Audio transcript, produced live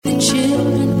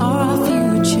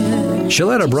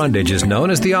Shaletta Brundage is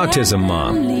known as the Autism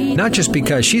Mom, not just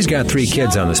because she's got 3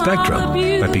 kids on the spectrum,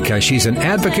 but because she's an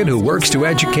advocate who works to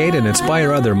educate and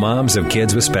inspire other moms of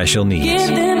kids with special needs.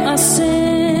 Give them a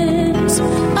sense of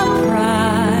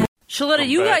pride. Shaletta,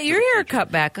 you got your hair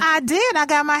cut back. I did. I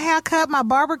got my hair cut. My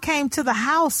barber came to the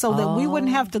house so that we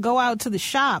wouldn't have to go out to the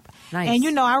shop. Nice.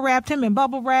 And, I wrapped him in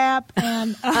bubble wrap.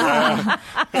 And I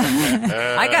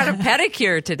got a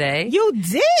pedicure today. You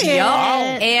did? Yup.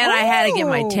 And I had to get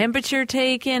my Ooh. temperature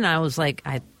taken. I was like,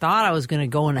 I thought I was going to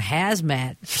go in a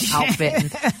hazmat outfit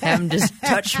and have him just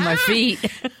touch my feet.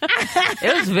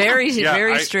 It was very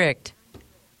strict.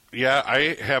 Yeah,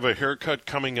 I have a haircut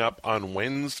coming up on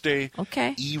Wednesday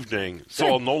evening, so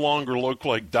I'll no longer look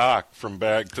like Doc from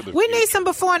Back to the We Future. need some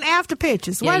before and after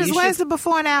pictures. Yeah, Where's the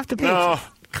before and after pictures? No,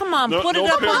 Come on, no, put no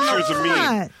it up pictures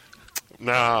on. of me.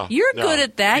 No, You're no. good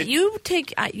at that. You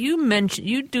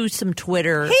do some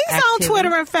Twitter. He's on activity.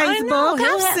 Twitter and I know, Facebook.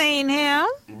 I've seen him.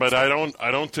 But I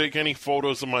don't take any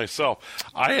photos of myself.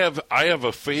 I have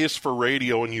a face for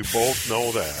radio, and you both know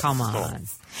that. Come on.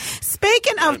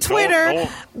 Speaking of Twitter,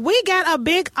 we got a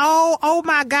big oh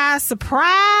my God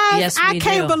surprise. Yes, I we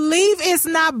can't do. believe it's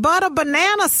not butter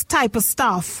bananas type of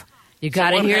stuff. You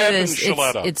got to what hear happened, this.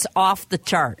 Shaletta? It's off the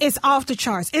chart. It's off the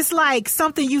charts. It's like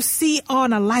something you see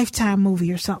on a Lifetime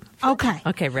movie or something. Okay.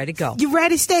 Okay, ready, go. You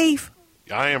ready, Steve?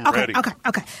 I am Okay, ready.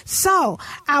 okay. So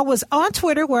I was on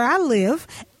Twitter where I live,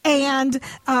 and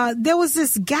there was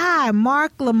this guy,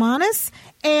 Mark Lamanis,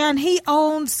 and he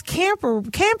owns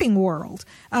Camping World,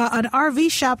 an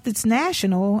RV shop that's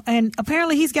national. And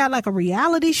apparently he's got like a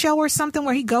reality show or something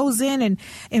where he goes in and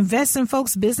invests in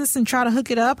folks' business and try to hook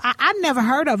it up. I never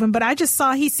heard of him, but I just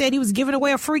saw he said he was giving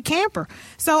away a free camper.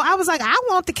 So I was like, I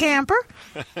want the camper.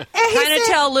 And he Kind of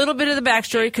said- tell a little bit of the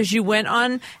backstory because you went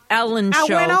on Ellen's I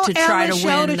show went on to try Ellen's to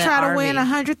show win to the try RV. to win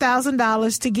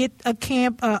 $100,000 to get a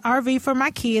RV for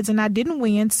my kids, and I didn't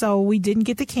win, so we didn't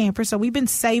get the camper. So we've been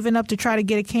saving up to try to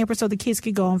get a camper so the kids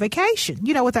could go on vacation.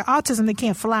 With their autism, they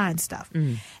can't fly and stuff.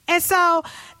 And so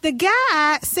the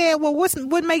guy said, well,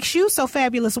 what makes you so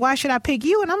fabulous? Why should I pick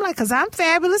you? And I'm like, because I'm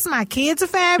fabulous. My kids are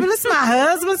fabulous. My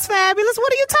husband's fabulous.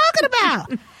 What are you talking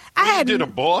about? You did a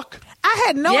book? I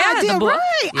had no idea. Right.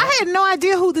 Yeah. I had no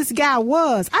idea who this guy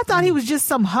was. I thought he was just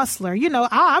some hustler.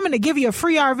 I'm going to give you a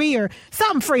free RV or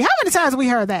something free. How many times have we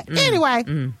heard that?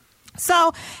 Anyway,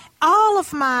 so all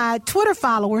of my Twitter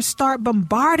followers start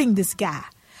bombarding this guy.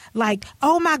 Like,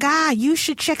 oh my God, you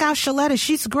should check out Shaletta.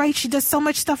 She's great. She does so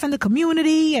much stuff in the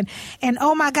community, and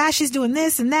oh my gosh, she's doing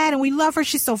this and that, and we love her.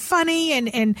 She's so funny, and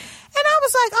I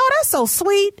was like, oh, that's so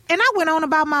sweet. And I went on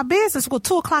about my business. Well,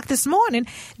 2:00 this morning,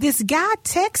 this guy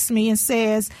texts me and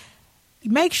says,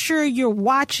 make sure you're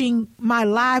watching my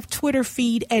live Twitter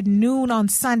feed at noon on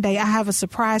Sunday. I have a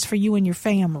surprise for you and your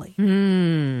family.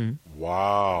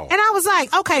 Wow. And I was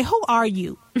like, okay, who are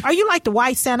you? Are you like the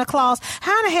white Santa Claus?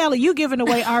 How in the hell are you giving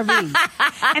away RVs?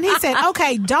 And he said,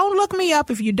 okay, don't look me up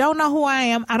if you don't know who I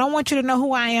am. I don't want you to know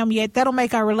who I am yet. That'll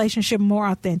make our relationship more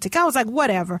authentic. I was like,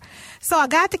 whatever. So I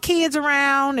got the kids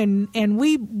around, and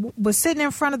we was sitting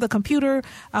in front of the computer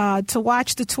to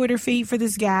watch the Twitter feed for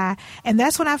this guy. And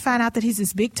that's when I found out that he's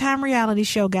this big-time reality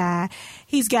show guy.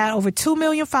 He's got over 2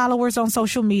 million followers on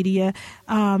social media,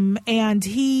 and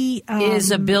he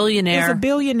Is a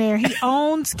billionaire. He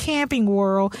owns Camping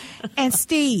World. And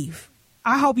Steve,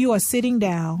 I hope you are sitting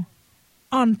down.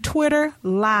 On Twitter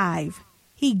Live,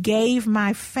 he gave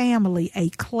my family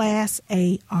a Class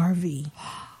A RV.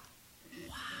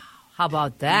 How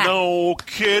about that? No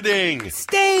kidding.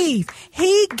 Steve,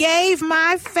 he gave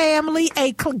my family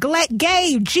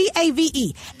gave,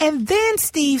 G-A-V-E. And then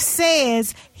Steve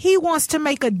says he wants to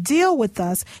make a deal with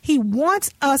us. He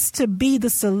wants us to be the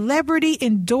celebrity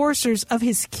endorsers of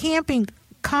his camping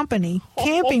company,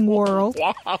 Camping World.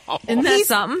 Wow. Isn't that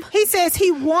something? He says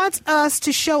he wants us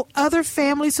to show other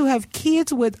families who have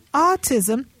kids with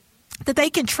autism that they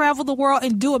can travel the world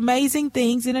and do amazing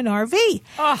things in an RV.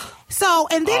 So,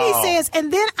 and then he says,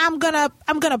 and then I'm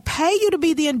gonna pay you to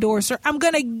be the endorser. I'm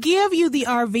gonna give you the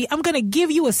RV. I'm gonna give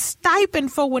you a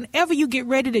stipend for whenever you get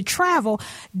ready to travel.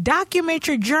 Document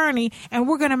your journey, and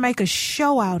we're gonna make a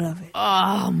show out of it.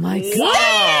 Oh, my God.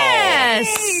 Yes,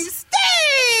 Yes.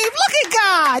 Steve, look at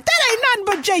God. That ain't nothing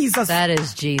but Jesus. That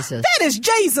is Jesus. That is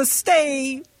Jesus,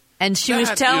 Steve. And she was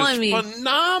That telling is me,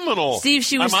 phenomenal. Steve,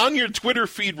 I'm on your Twitter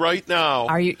feed right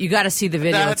now. you got to see the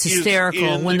video. That It's is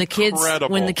hysterical. When the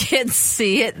kids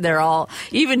see it, they're all,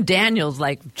 even Daniel's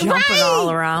like jumping Right.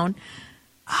 all around.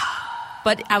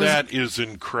 But that is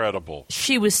incredible.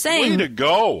 She was saying, way to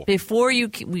go. Before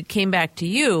we came back to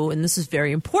you, and this is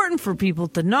very important for people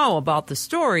to know about the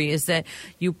story, is that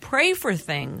you pray for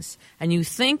things and you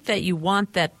think that you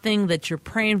want that thing that you're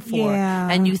praying for,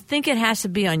 and you think it has to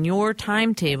be on your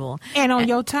timetable and on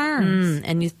your terms,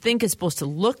 and you think it's supposed to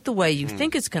look the way you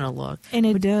think it's going to look, and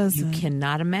it doesn't. You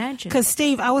cannot imagine. Because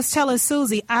Steve, I was telling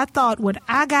Susie, I thought when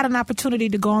I got an opportunity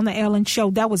to go on the Ellen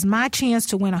Show, that was my chance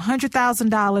to win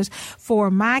 $100,000 for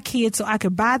my kids so I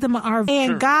could buy them an RV.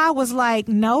 And God was like,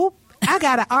 nope. I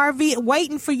got an RV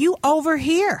waiting for you over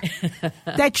here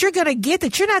that you're going to get,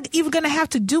 that you're not even going to have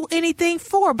to do anything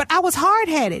for. But I was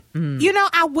hard-headed. You know,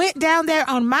 I went down there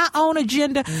on my own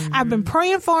agenda. I've been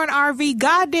praying for an RV.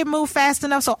 God didn't move fast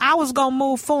enough, so I was going to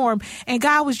move for him. And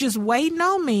God was just waiting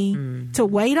on me to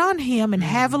wait on him and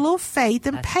have a little faith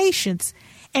and patience.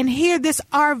 And here this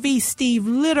RV, Steve,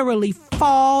 literally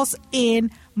falls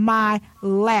in my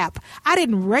lap. I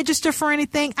didn't register for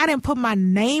anything. I didn't put my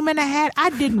name in a hat. I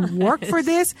didn't work for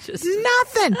this.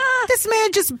 Nothing. This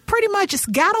man just pretty much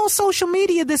just got on social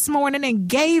media this morning and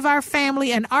gave our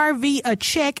family an RV, a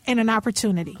check, and an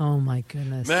opportunity. Oh, my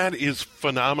goodness. That is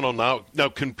phenomenal. Now,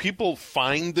 can people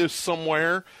find this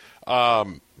somewhere?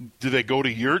 Do they go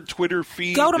to your Twitter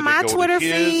feed? Go to my Twitter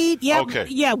feed. Yeah, okay.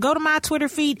 Yeah, go to my Twitter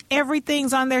feed.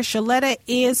 Everything's on there. Shaletta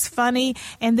is funny.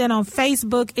 And then on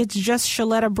Facebook, it's just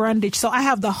Shaletta Brundage. So I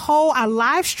have I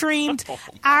live streamed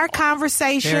our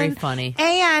conversation. Very funny.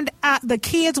 And the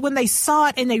kids, when they saw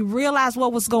it and they realized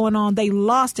what was going on, they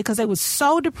lost it because they were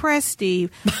so depressed,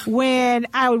 Steve, when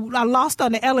I lost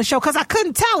on the Ellen Show because I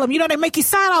couldn't tell them. You know, they make you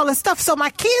sign all this stuff. So my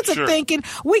kids are thinking,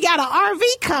 we got an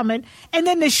RV coming. And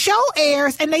then the show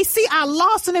airs and they see I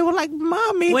lost and they were like,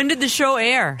 Mommy. When did the show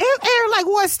air? It aired like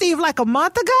what, Steve, like a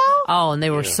month ago? Oh, and they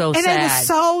were so sad. And they were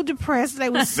so depressed. They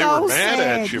were so they were mad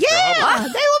sad. At you, yeah, probably.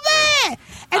 they were mad.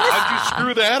 And how'd you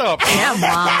screw that up? Yeah,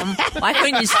 Mom. Why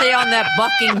couldn't you stay on that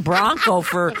bucking Bronco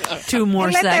for 2 more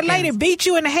seconds? Let that lady beat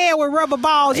you in the head with rubber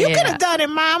balls. You could have done it,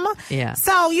 Mama. Yeah.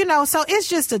 So, so it's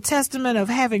just a testament of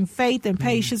having faith and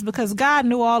patience because God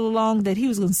knew all along that he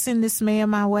was going to send this man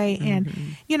my way.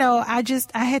 And,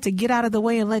 I had to get out of the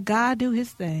way and let God do his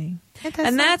thing.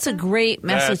 And that's a great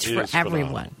message for everyone.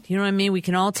 Phenomenal. You know what I mean? We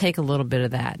can all take a little bit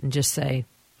of that and just say,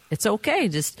 it's okay.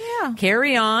 Just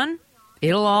carry on.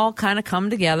 It'll all kind of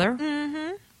come together.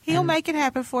 Mm-hmm. He'll make it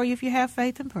happen for you if you have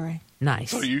faith and pray.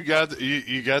 Nice. So you got this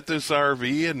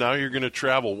RV, and now you're going to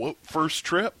travel. What first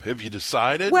trip? Have you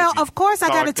decided? Well, of course, I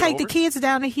got to take the kids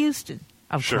down to Houston.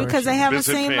 Sure. Because they haven't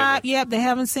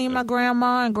seen my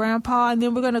grandma and grandpa, and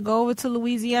then we're going to go over to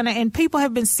Louisiana. And people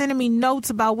have been sending me notes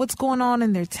about what's going on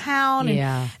in their town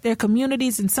and their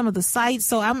communities and some of the sites.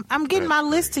 So I'm getting my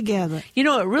list together. You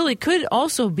know, it really could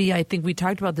also be, I think we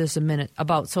talked about this a minute,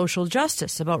 about social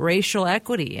justice, about racial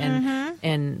equity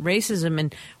and racism,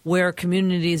 and where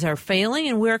communities are failing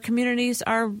and where communities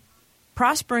are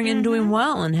prospering and doing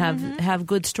well and have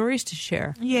good stories to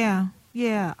share. Yeah.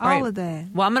 Yeah, all of that.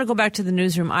 Well, I'm going to go back to the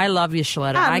newsroom. I love you,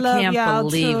 Shaletta. I can't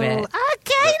believe it. I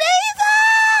can't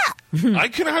either. I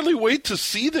can hardly wait to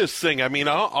see this thing. I mean,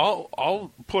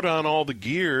 I'll put on all the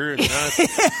gear and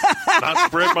not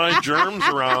spread my germs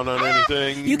around on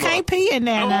anything. You can't pee in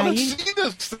there now. I want to see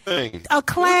this thing. A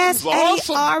Class A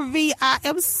RV. I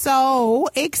am so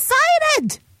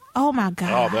excited. Oh, my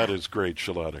God. Oh, that is great,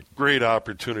 Shaletta. Great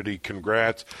opportunity.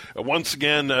 Congrats. Once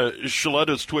again,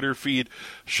 Shaletta's Twitter feed,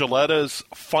 Shaletta's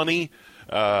Funny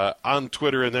on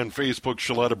Twitter, and then Facebook,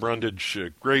 Shaletta Brundage.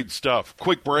 Great stuff.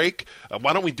 Quick break.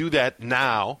 Why don't we do that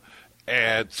now?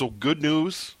 So good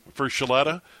news for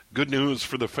Shaletta. Good news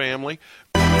for the family.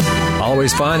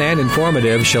 Always fun and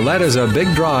informative, Shaletta's a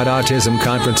big draw at autism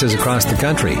conferences across the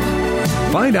country.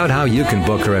 Find out how you can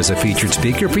book her as a featured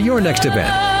speaker for your next event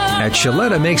at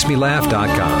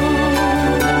ShalettaMakesMeLaugh.com.